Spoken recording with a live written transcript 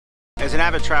As an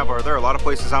avid traveler, there are a lot of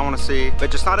places I want to see, but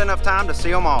just not enough time to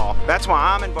see them all. That's why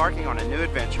I'm embarking on a new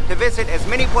adventure, to visit as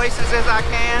many places as I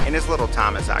can in as little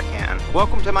time as I can.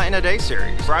 Welcome to my In a Day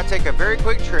series, where I take a very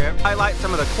quick trip, highlight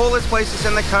some of the coolest places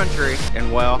in the country,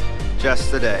 and well,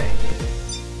 just a day.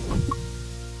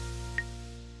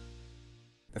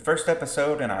 The first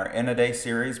episode in our In a Day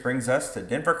series brings us to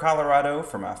Denver, Colorado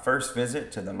for my first visit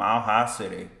to the Mile High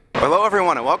City. Hello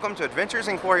everyone, and welcome to Adventures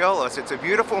in Coriolis. It's a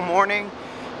beautiful morning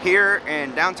here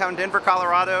in downtown Denver,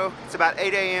 Colorado. It's about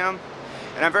 8 a.m.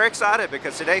 and I'm very excited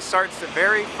because today starts the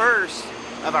very first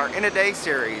of our In a Day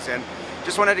series, and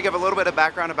just wanted to give a little bit of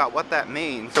background about what that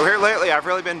means. So here lately I've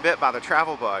really been bit by the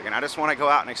travel bug, and I just want to go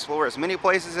out and explore as many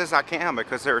places as I can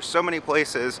because there are so many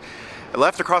places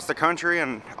left across the country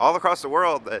and all across the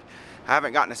world that I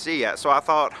haven't gotten to see yet. So I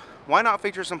thought, why not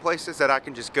feature some places that I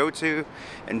can just go to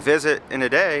and visit in a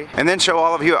day, and then show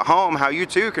all of you at home how you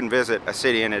too can visit a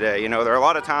city in a day. You know, there are a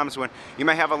lot of times when you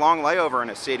may have a long layover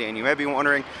in a city and you may be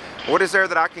wondering, what is there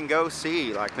that I can go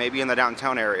see, like maybe in the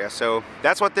downtown area? So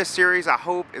that's what this series, I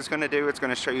hope, is going to do. It's going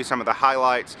to show you some of the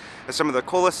highlights of some of the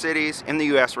coolest cities in the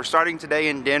U.S. We're starting today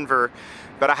in Denver,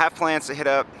 but I have plans to hit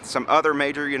up some other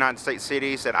major United States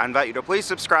cities that I invite you to please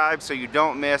subscribe so you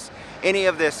don't miss any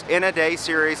of this In a Day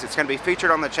series. It's going to be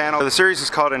featured on the channel. So the series is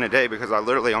called In a Day because I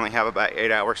literally only have about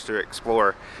 8 hours to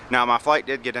explore. Now my flight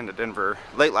did get into Denver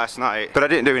late last night, but I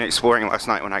didn't do any exploring last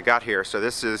night when I got here. So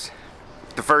this is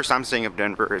the first I'm seeing of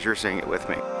Denver as you're seeing it with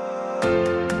me.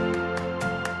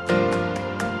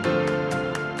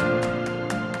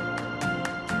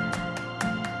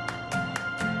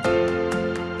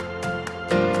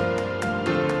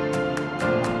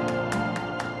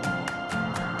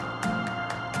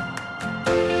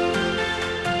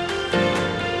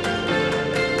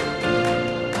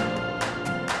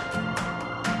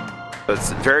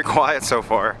 It's very quiet so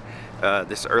far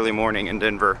this early morning in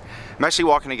Denver. I'm actually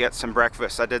walking to get some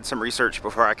breakfast. I did some research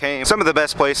before I came. Some of the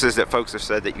best places that folks have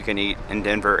said that you can eat in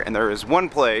Denver, and there is one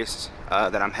place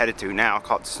that I'm headed to now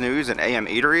called Snooze and AM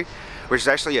Eatery, which is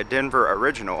actually a Denver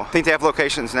original. I think they have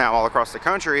locations now all across the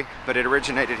country, but it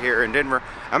originated here in Denver.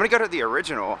 I'm gonna go to the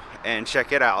original and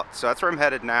check it out. So that's where I'm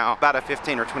headed now, about a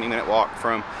 15 or 20 minute walk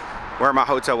from where my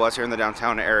hotel was here in the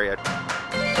downtown area.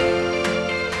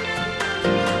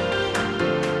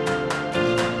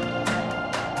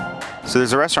 So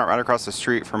there's a restaurant right across the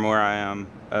street from where I am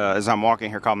as I'm walking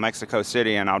here called Mexico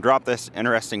City, and I'll drop this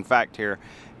interesting fact here.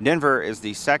 Denver is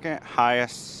the second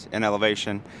highest in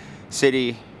elevation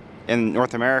city in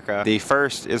North America. The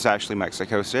first is actually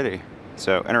Mexico City.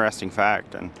 So interesting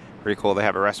fact, and pretty cool. They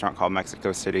have a restaurant called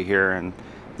Mexico City here in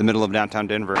the middle of downtown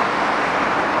Denver.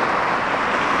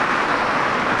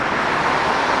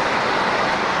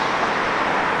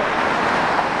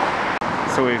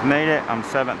 So we've made it. I'm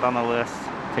 7th on the list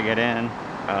to get in.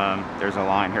 There's a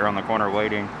line here on the corner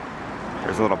waiting.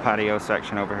 There's a little patio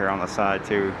section over here on the side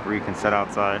too, where you can sit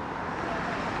outside.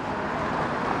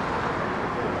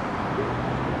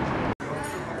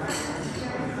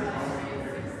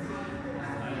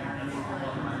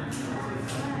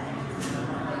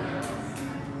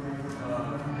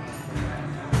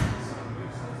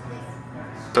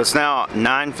 So it's now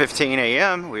 9:15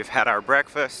 a.m. We've had our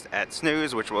breakfast at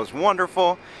Snooze, which was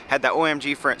wonderful. Had that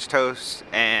OMG French toast,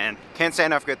 and can't say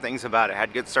enough good things about it.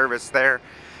 Had good service there,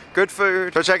 good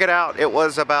food. So check it out. It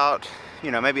was about,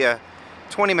 you know, maybe a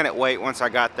 20-minute wait once I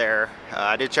got there.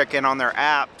 I did check in on their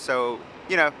app, so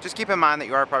you know, just keep in mind that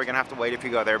you are probably gonna have to wait if you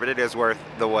go there, but it is worth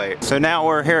the wait. So now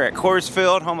we're here at Coors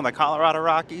Field, home of the Colorado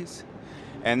Rockies.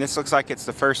 And this looks like it's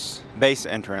the first base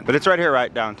entrance, but it's right here,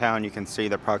 right downtown. You can see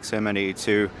the proximity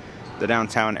to the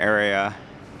downtown area,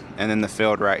 and then the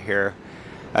field right here.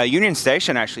 Union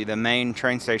Station, actually, the main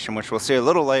train station, which we'll see a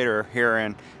little later here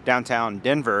in downtown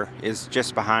Denver, is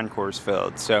just behind Coors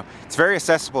Field. So it's a very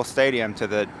accessible stadium to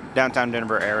the downtown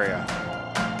Denver area.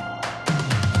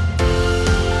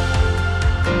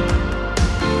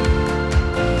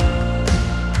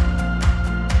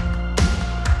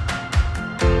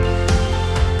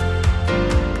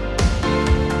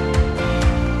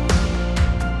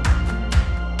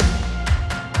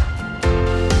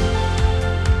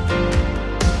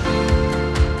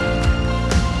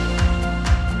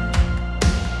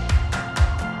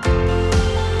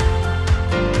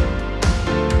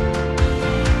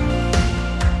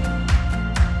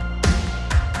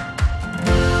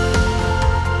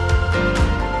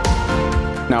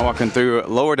 Now walking through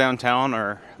lower downtown,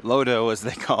 or LoDo as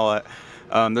they call it.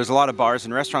 There's a lot of bars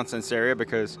and restaurants in this area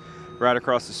because right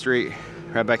across the street,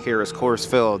 right back here, is Coors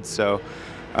Field. So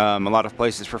a lot of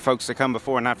places for folks to come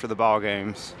before and after the ball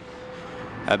games.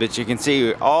 But you can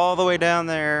see all the way down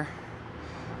there,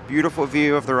 Beautiful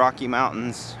view of the Rocky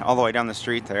Mountains all the way down the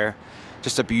street there.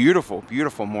 Just a beautiful,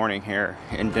 beautiful morning here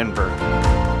in Denver.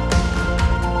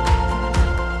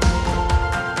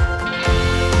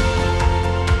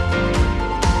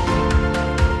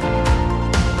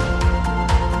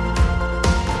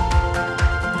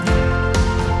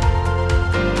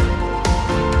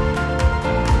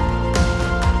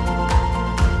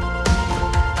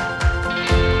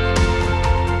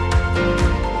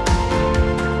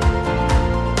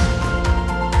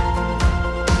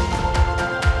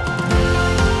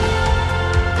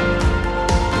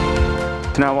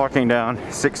 Now walking down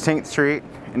 16th Street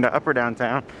into upper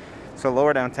downtown. So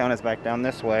lower downtown is back down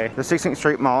this way. The 16th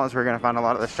Street Mall is where we're going to find a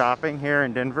lot of the shopping here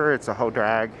in Denver. It's a whole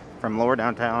drag from lower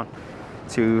downtown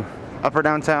to upper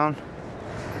downtown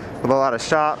with a lot of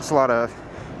shops, a lot of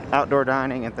outdoor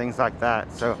dining and things like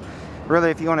that. So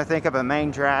really, if you want to think of a main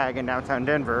drag in downtown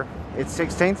Denver, it's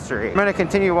 16th Street. I'm going to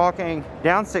continue walking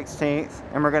down 16th,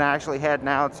 and we're going to actually head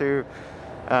now to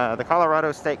the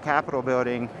Colorado State Capitol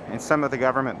building and some of the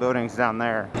government buildings down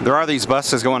there. There are these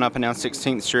buses going up and down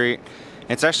 16th Street.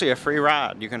 It's actually a free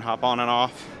ride. You can hop on and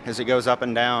off as it goes up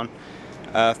and down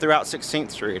throughout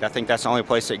 16th Street. I think that's the only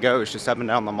place it goes, just up and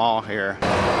down the mall here.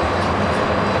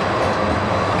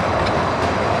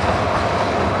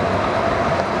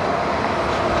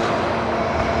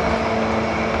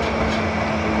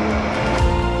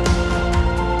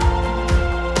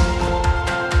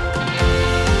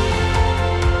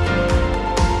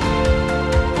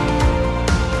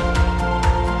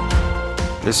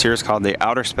 This here is called the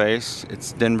Outer Space.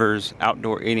 It's Denver's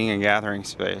outdoor eating and gathering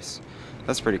space.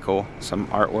 That's pretty cool. Some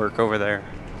artwork over there.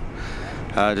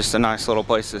 Just a nice little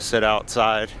place to sit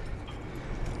outside.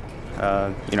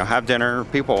 You know, have dinner,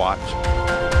 people watch.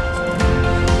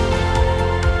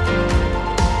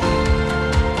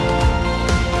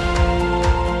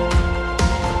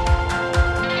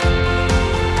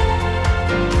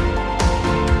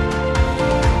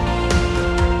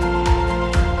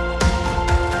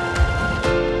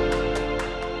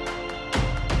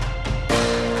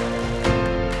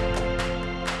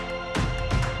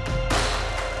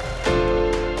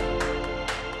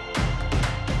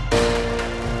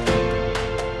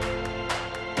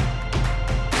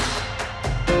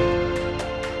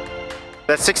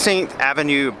 That 16th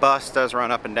Avenue bus does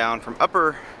run up and down from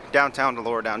upper downtown to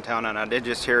lower downtown, and I did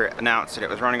just hear it announced that it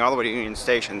was running all the way to Union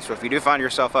Station. So if you do find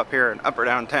yourself up here in upper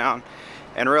downtown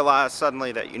and realize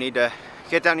suddenly that you need to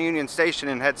get down to Union Station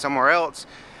and head somewhere else,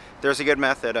 there's a good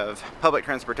method of public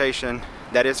transportation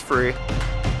that is free.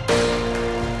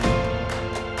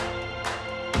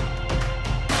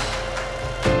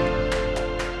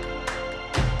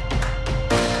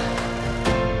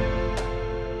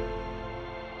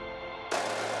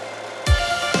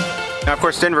 Now, of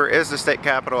course, Denver is the state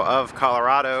capital of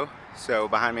Colorado. So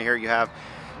behind me here you have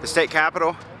the state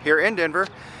capitol here in Denver.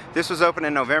 This was opened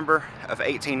in November of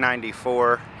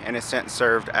 1894 and has since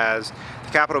served as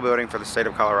the Capitol building for the state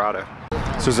of Colorado.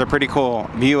 So there's a pretty cool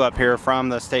view up here from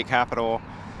the state capitol.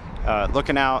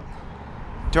 Looking out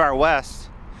to our west,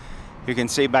 you can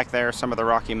see back there some of the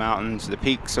Rocky Mountains, the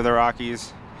peaks of the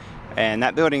Rockies. And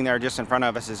that building there just in front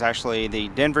of us is actually the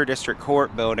Denver District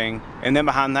Court building. And then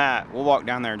behind that, we'll walk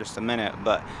down there in just a minute,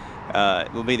 but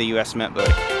it will be the U.S. Mint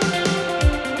building.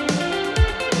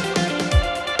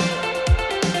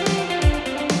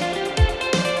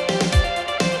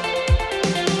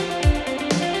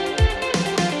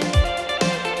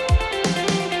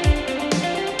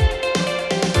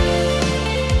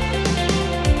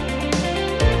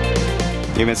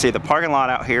 You can see the parking lot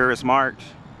out here is marked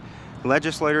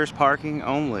legislators parking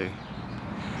only,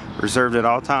 reserved at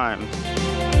all times.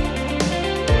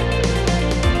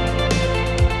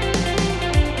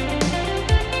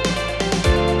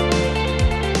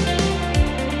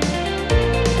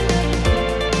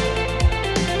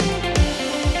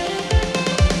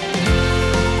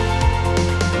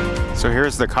 So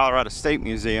here's the Colorado State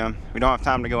Museum. We don't have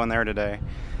time to go in there today.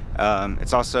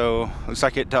 It's also, looks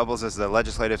like it doubles as the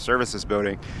Legislative Services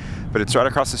building, but it's right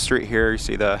across the street here. You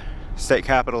see the state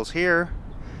capitol's here.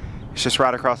 It's just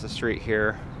right across the street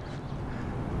here.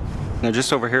 Now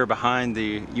just over here behind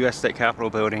the U.S. State Capitol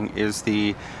building is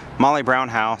the Molly Brown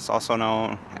House, also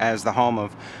known as the home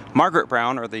of Margaret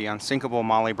Brown, or the unsinkable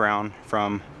Molly Brown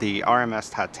from the RMS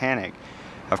Titanic.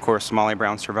 Of course, Molly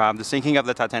Brown survived the sinking of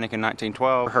the Titanic in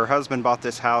 1912. Her husband bought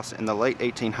this house in the late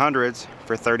 1800s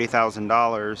for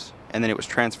 $30,000, and then it was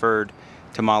transferred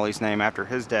to Molly's name after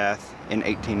his death in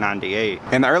 1898.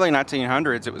 In the early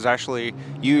 1900s, it was actually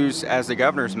used as the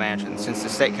governor's mansion, since the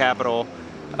state capitol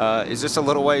is just a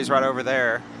little ways right over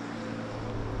there.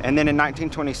 And then in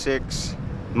 1926,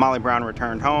 Molly Brown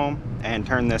returned home, and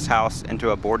turn this house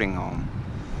into a boarding home.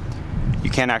 You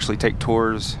can actually take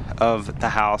tours of the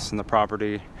house and the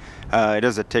property. It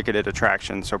is a ticketed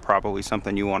attraction, so probably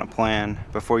something you want to plan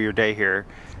before your day here.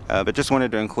 But just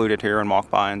wanted to include it here and walk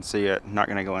by and see it. Not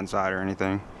going to go inside or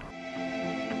anything.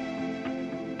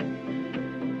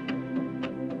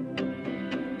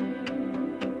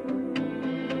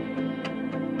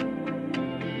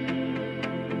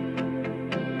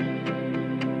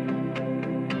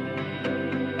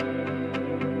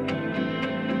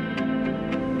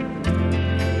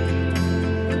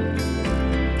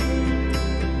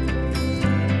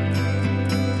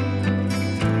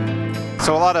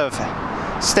 So a lot of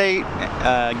state,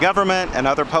 government, and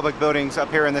other public buildings up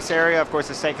here in this area. Of course,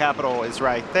 the state capitol is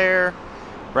right there.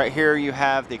 Right here you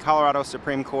have the Colorado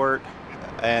Supreme Court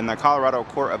and the Colorado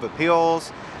Court of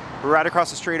Appeals. Right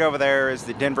across the street over there is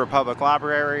the Denver Public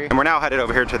Library. And we're now headed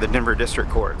over here to the Denver District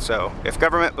Court. So if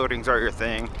government buildings are your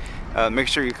thing, make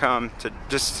sure you come to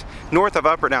just north of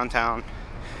Upper Downtown,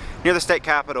 near the state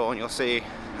capitol, and you'll see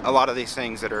a lot of these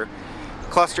things that are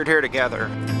clustered here together.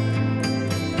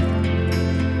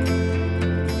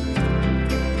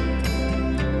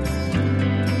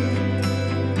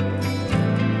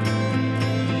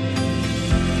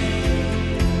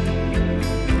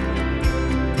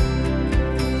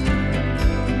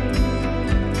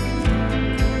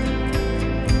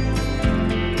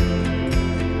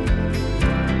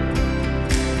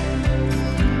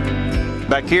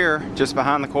 Back here, just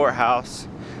behind the courthouse,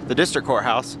 the district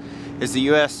courthouse, is the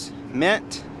U.S.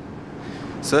 Mint.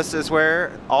 So this is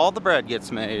where all the bread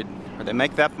gets made, where they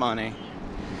make that money.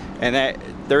 And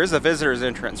there is a visitor's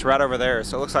entrance right over there,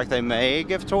 so it looks like they may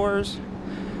give tours.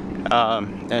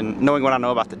 And knowing what I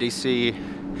know about the D.C.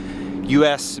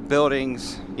 U.S.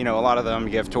 buildings, you know, a lot of them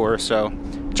give tours, so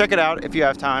check it out if you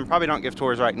have time. Probably don't give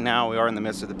tours right now. We are in the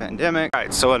midst of the pandemic. All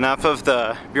right, so enough of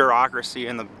the bureaucracy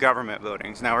in the government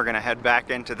buildings. Now we're gonna head back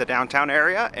into the downtown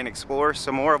area and explore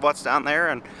some more of what's down there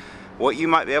and what you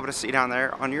might be able to see down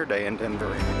there on your day in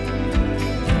Denver.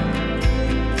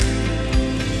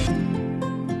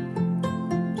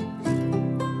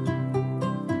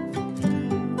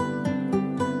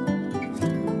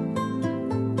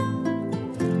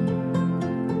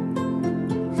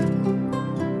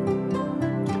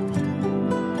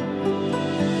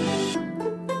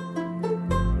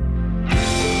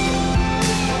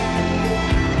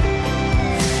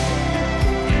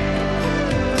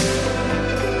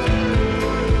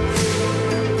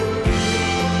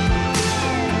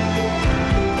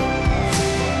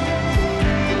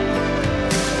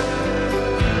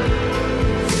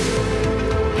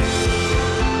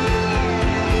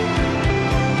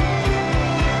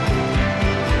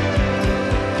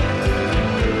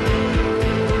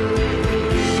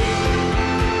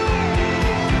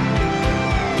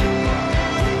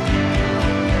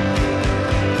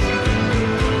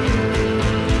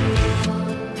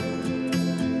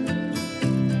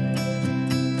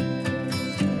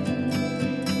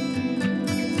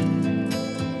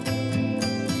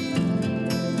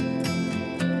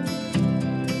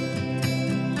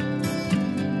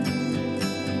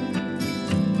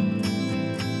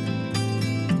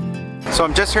 So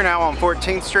I'm just here now on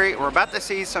 14th Street. We're about to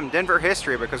see some Denver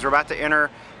history because we're about to enter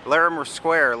Larimer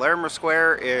Square. Larimer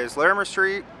Square is Larimer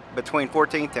Street between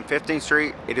 14th and 15th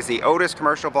Street. It is the oldest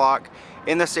commercial block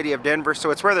in the city of Denver, so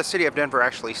it's where the city of Denver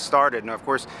actually started. And of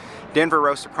course, Denver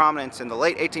rose to prominence in the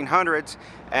late 1800s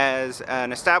as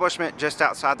an establishment just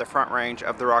outside the Front Range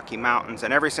of the Rocky Mountains,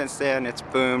 and ever since then it's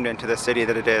boomed into the city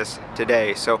that it is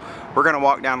today. So we're going to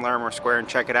walk down Larimer Square and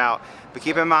check it out, but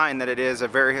keep in mind that it is a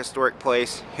very historic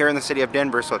place here in the city of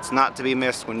Denver, so it's not to be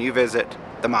missed when you visit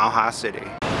the Mile High City.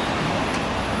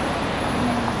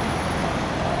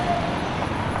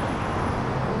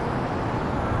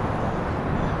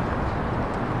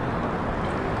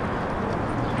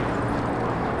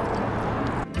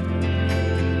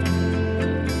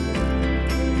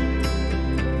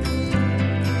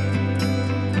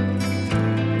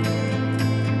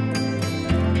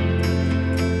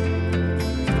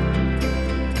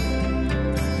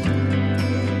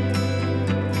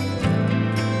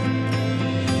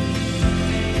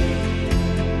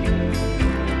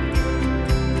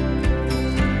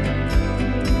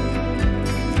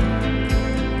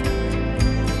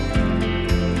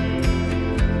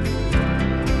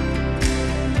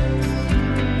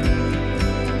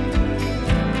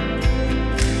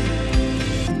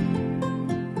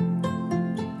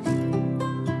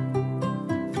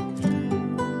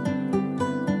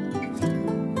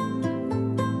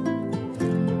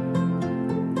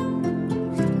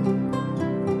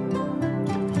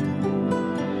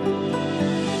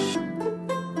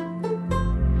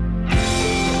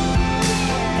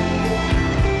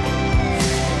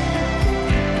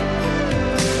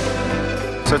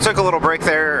 So it took a little break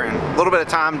there and a little bit of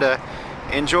time to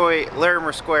enjoy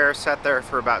Larimer Square. Sat there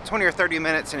for about 20 or 30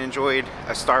 minutes and enjoyed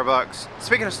a Starbucks.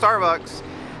 Speaking of Starbucks,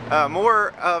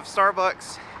 more of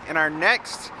Starbucks in our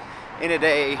next in a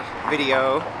day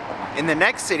video in the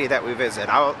next city that we visit.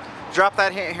 I'll drop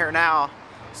that hint here now.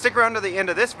 Stick around to the end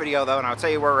of this video though and I'll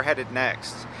tell you where we're headed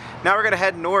next. Now we're gonna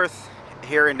head north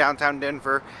here in downtown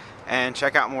Denver and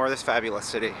check out more of this fabulous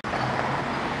city.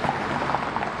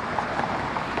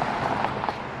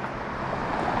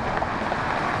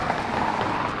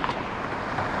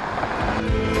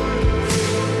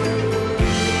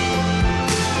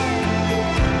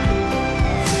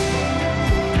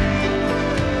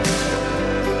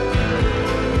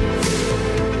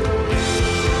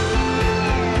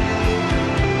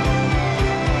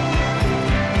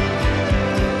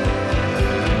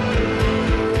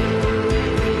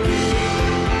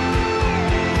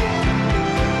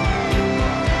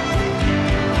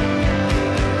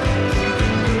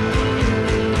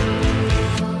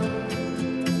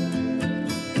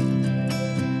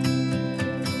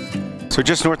 So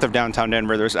just north of downtown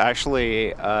Denver, there's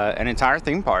actually an entire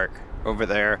theme park over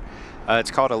there.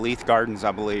 It's called Elite Gardens,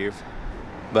 I believe,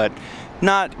 but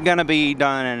not gonna be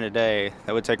done in a day.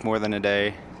 That would take more than a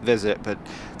day visit, but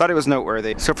thought it was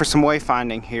noteworthy. So for some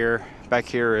wayfinding here, back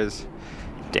here is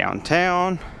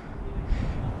downtown,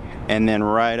 and then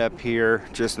right up here,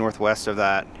 just northwest of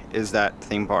that, is that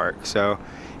theme park. So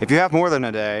if you have more than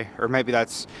a day, or maybe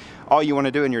that's all you want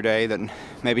to do in your day, then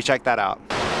maybe check that out.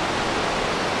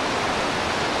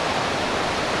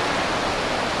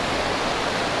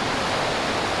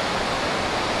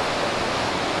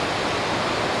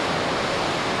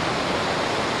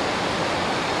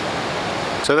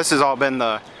 So this has all been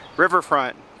the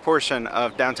riverfront portion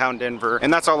of downtown Denver,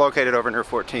 and that's all located over near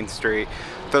 14th Street.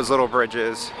 Those little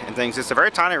bridges and things. It's a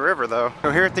very tiny river though.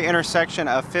 So here at the intersection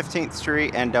of 15th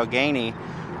Street and Delgany,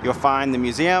 you'll find the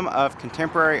Museum of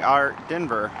Contemporary Art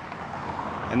Denver.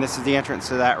 And this is the entrance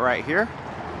to that right here.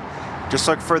 Just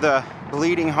look for the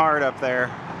bleeding heart up there,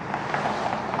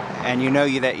 and you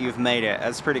know that you've made it.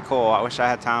 That's pretty cool. I wish I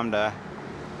had time to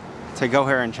go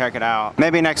here and check it out.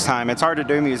 Maybe next time. It's hard to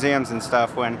do museums and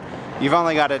stuff when you've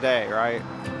only got a day, right?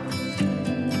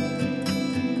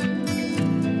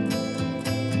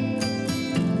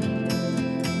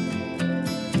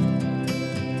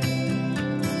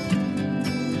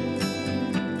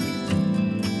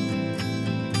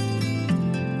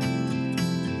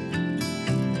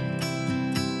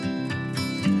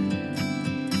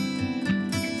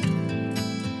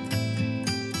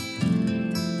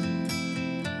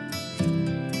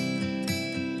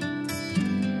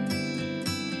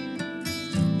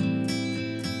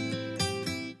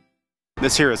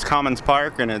 This here is Commons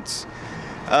Park, and it's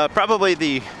probably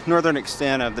the northern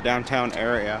extent of the downtown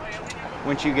area.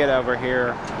 Once you get over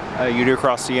here, you do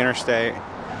cross the interstate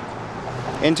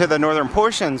into the northern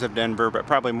portions of Denver, but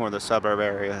probably more the suburb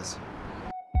areas.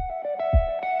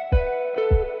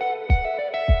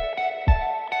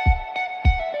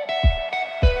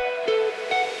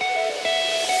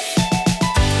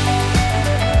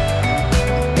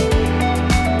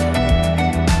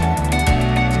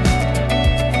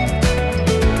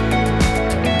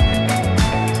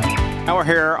 We're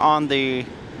here on the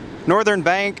northern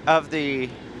bank of the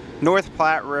South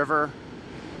Platte River,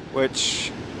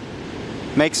 which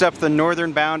makes up the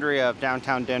northern boundary of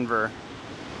downtown Denver.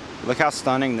 Look how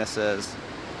stunning this is.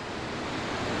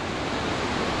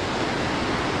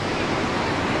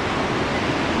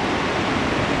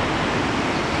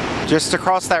 Just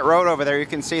across that road over there, you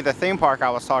can see the theme park I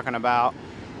was talking about.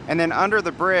 And then under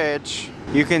the bridge,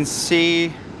 you can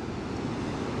see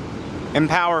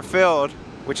Empower Field,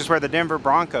 which is where the Denver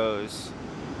Broncos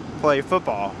play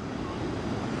football.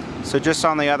 So just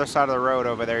on the other side of the road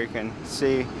over there you can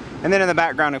see. And then in the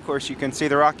background, of course, you can see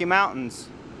the Rocky Mountains.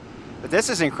 But this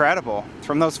is incredible.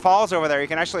 From those falls over there, you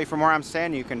can actually, from where I'm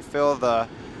standing, you can feel the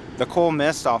cool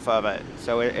mist off of it.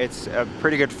 So it's a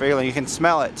pretty good feeling. You can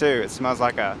smell it too. It smells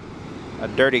like a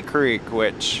dirty creek,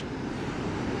 which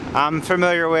I'm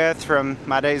familiar with from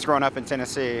my days growing up in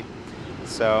Tennessee.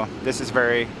 So this is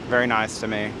very, very nice to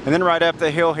me. And then right up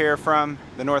the hill here from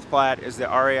the South Platte is the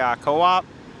REI Co-op.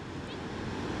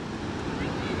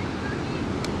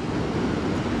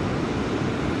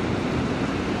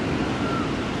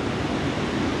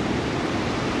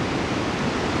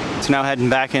 So now heading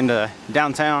back into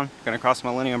downtown, gonna cross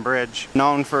Millennium Bridge,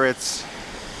 known for its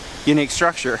unique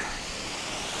structure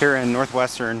here in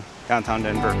northwestern downtown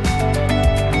Denver.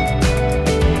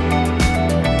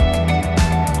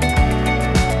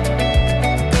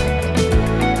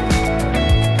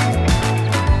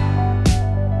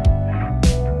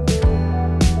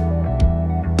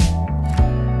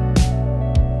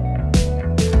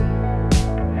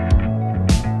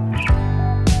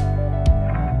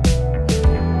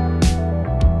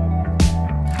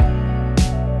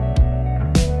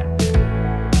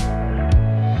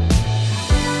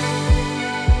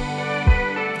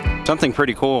 Something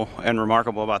pretty cool and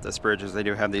remarkable about this bridge is they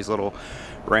do have these little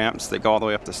ramps that go all the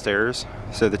way up the stairs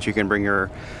so that you can bring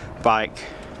your bike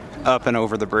up and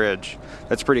over the bridge.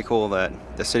 That's pretty cool that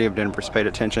the city of Denver's paid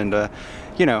attention to,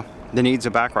 you know, the needs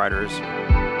of bike riders.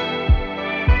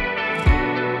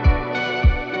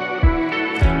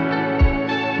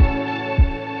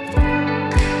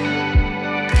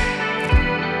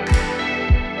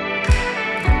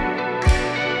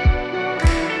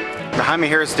 Behind me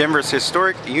here is Denver's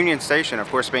historic Union Station. Of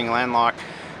course, being landlocked,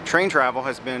 train travel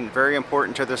has been very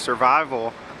important to the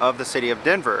survival of the city of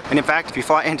Denver. And in fact, if you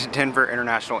fly into Denver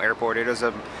International Airport, it is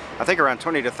I think around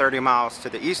 20 to 30 miles to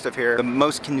the east of here. The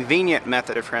most convenient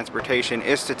method of transportation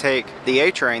is to take the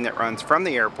A train that runs from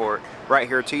the airport right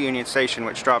here to Union Station,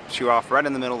 which drops you off right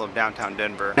in the middle of downtown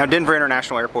Denver. Now, Denver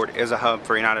International Airport is a hub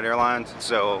for United Airlines,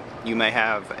 so you may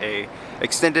have a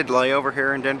extended layover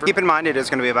here in Denver. Keep in mind it is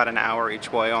going to be about an hour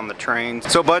each way on the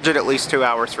trains, so budget at least 2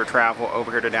 hours for travel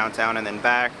over here to downtown and then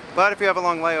back. But if you have a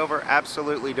long layover,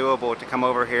 absolutely doable to come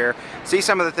over here, see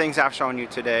some of the things I've shown you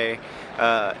today,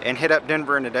 and hit up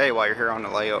Denver in a day while you're here on the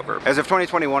layover. As of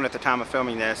 2021, at the time of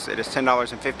filming this, it is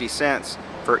 $10.50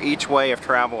 for each way of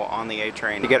travel on the A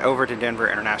train to get over to Denver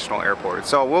International Airport.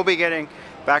 So we'll be getting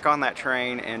back on that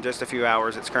train in just a few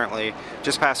hours. It's currently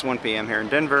just past 1 p.m. here in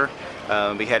Denver.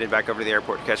 I'll be headed back over to the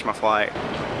airport to catch my flight.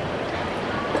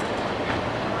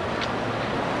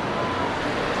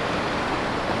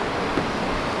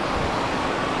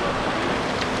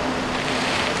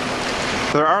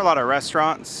 There are a lot of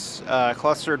restaurants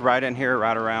clustered right in here,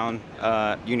 right around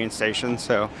Union Station.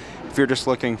 So if you're just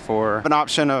looking for an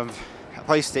option of a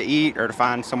place to eat or to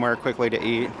find somewhere quickly to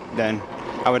eat, then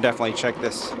I would definitely check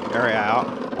this area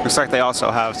out. Looks like they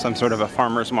also have some sort of a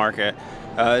farmer's market.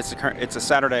 It's a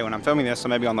Saturday when I'm filming this, so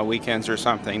maybe on the weekends or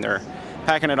something. They're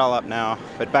packing it all up now.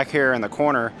 But back here in the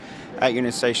corner at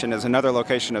Union Station is another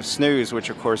location of Snooze, which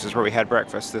of course is where we had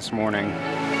breakfast this morning.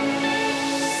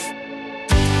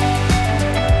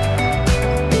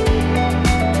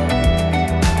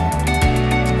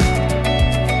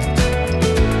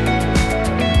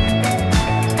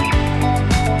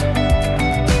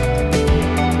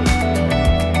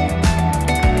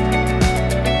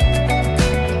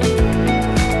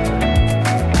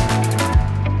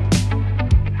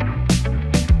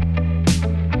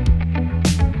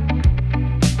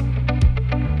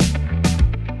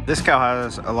 This cow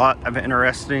has a lot of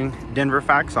interesting Denver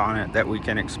facts on it that we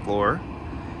can explore.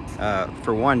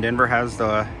 For one, Denver has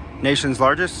the nation's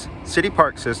largest city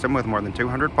park system with more than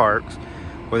 200 parks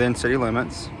within city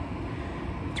limits,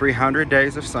 300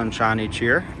 days of sunshine each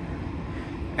year,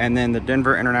 and then the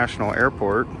Denver International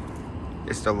Airport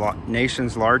is the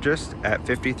nation's largest at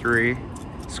 53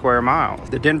 square miles.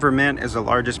 The Denver Mint is the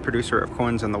largest producer of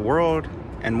coins in the world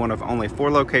and one of only 4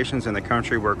 locations in the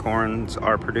country where coins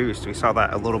are produced. We saw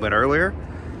that a little bit earlier.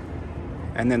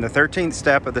 And then the 13th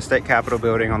step of the State Capitol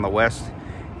building on the West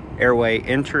Airway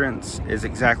entrance is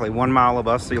exactly 1 mile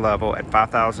above sea level at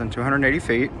 5,280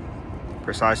 feet,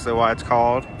 precisely why it's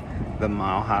called the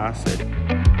Mile High City.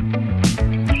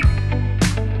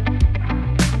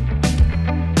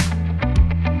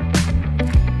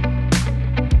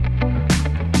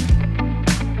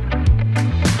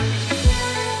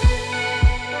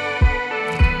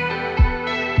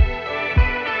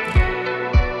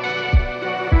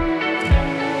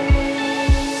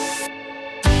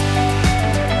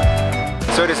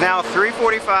 So it is now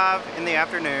 3:45 in the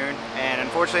afternoon, and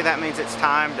unfortunately that means it's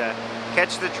time to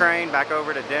catch the train back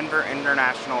over to Denver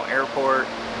International Airport.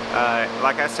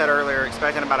 Like I said earlier,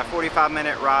 expecting about a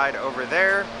 45-minute ride over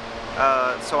there.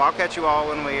 So I'll catch you all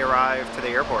when we arrive to the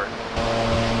airport.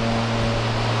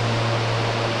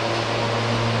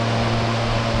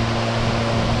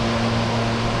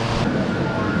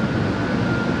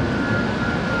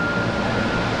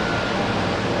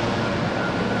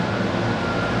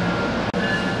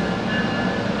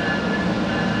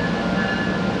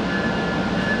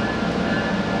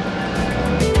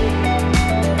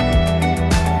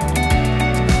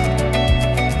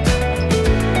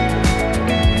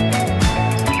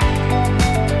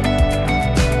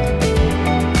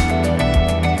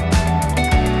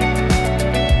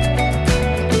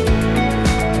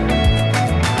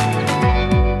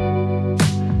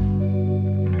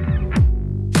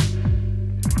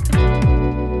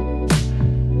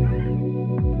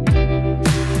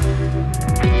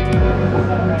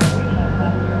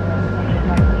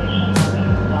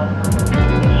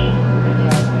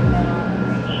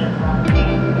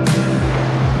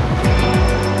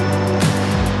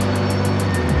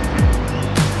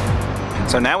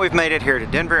 So now we've made it here to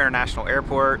Denver International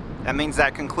Airport. that means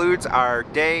that concludes our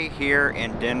day here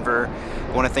in Denver.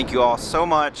 I want to thank you all so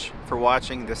much for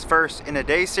watching this first in a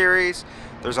day series.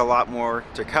 There's a lot more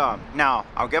to come. Now,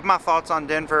 I'll give my thoughts on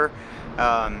Denver.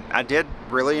 I did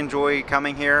really enjoy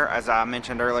coming here, as I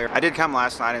mentioned earlier. I did come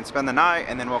last night and spend the night,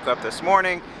 and then woke up this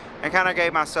morning and kind of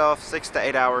gave myself 6 to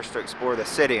 8 hours to explore the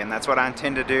city, and that's what I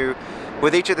intend to do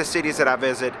with each of the cities that I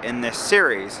visit in this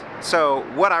series. So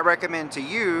what I recommend to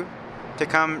you to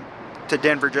come to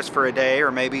Denver just for a day,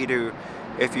 or maybe to,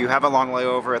 if you have a long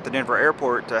layover at the Denver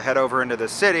airport, to head over into the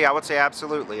city, I would say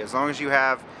absolutely. As long as you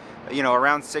have, you know,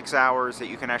 around 6 hours that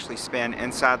you can actually spend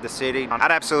inside the city,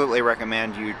 I'd absolutely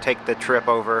recommend you take the trip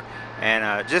over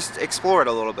and just explore it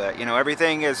a little bit. You know,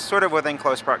 everything is sort of within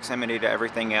close proximity to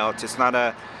everything else. It's not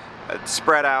a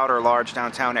spread out or large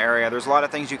downtown area. There's a lot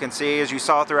of things you can see. As you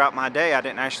saw throughout my day, I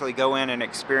didn't actually go in and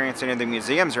experience any of the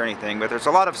museums or anything, but there's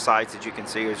a lot of sights that you can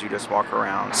see as you just walk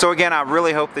around. So again, I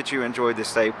really hope that you enjoyed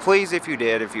this day. Please, if you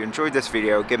did, if you enjoyed this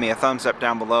video, give me a thumbs up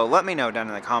down below. Let me know down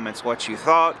in the comments what you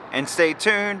thought, and stay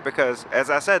tuned because, as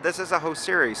I said, this is a whole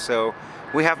series, so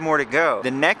we have more to go.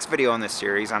 The next video in this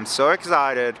series, I'm so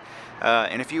excited.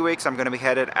 In a few weeks, I'm going to be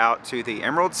headed out to the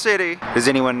Emerald City. Does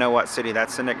anyone know what city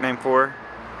that's the nickname for?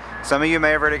 Some of you may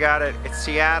have already got it. It's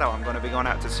Seattle. I'm going to be going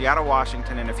out to Seattle,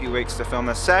 Washington in a few weeks to film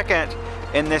the second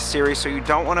in this series, so you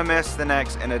don't want to miss the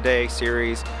next in a day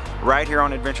series right here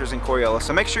on Adventures in Coriolis.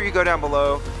 So make sure you go down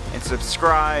below and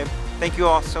subscribe. Thank you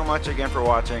all so much again for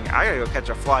watching. I gotta go catch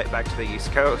a flight back to the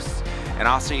East Coast, and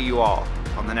I'll see you all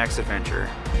on the next adventure.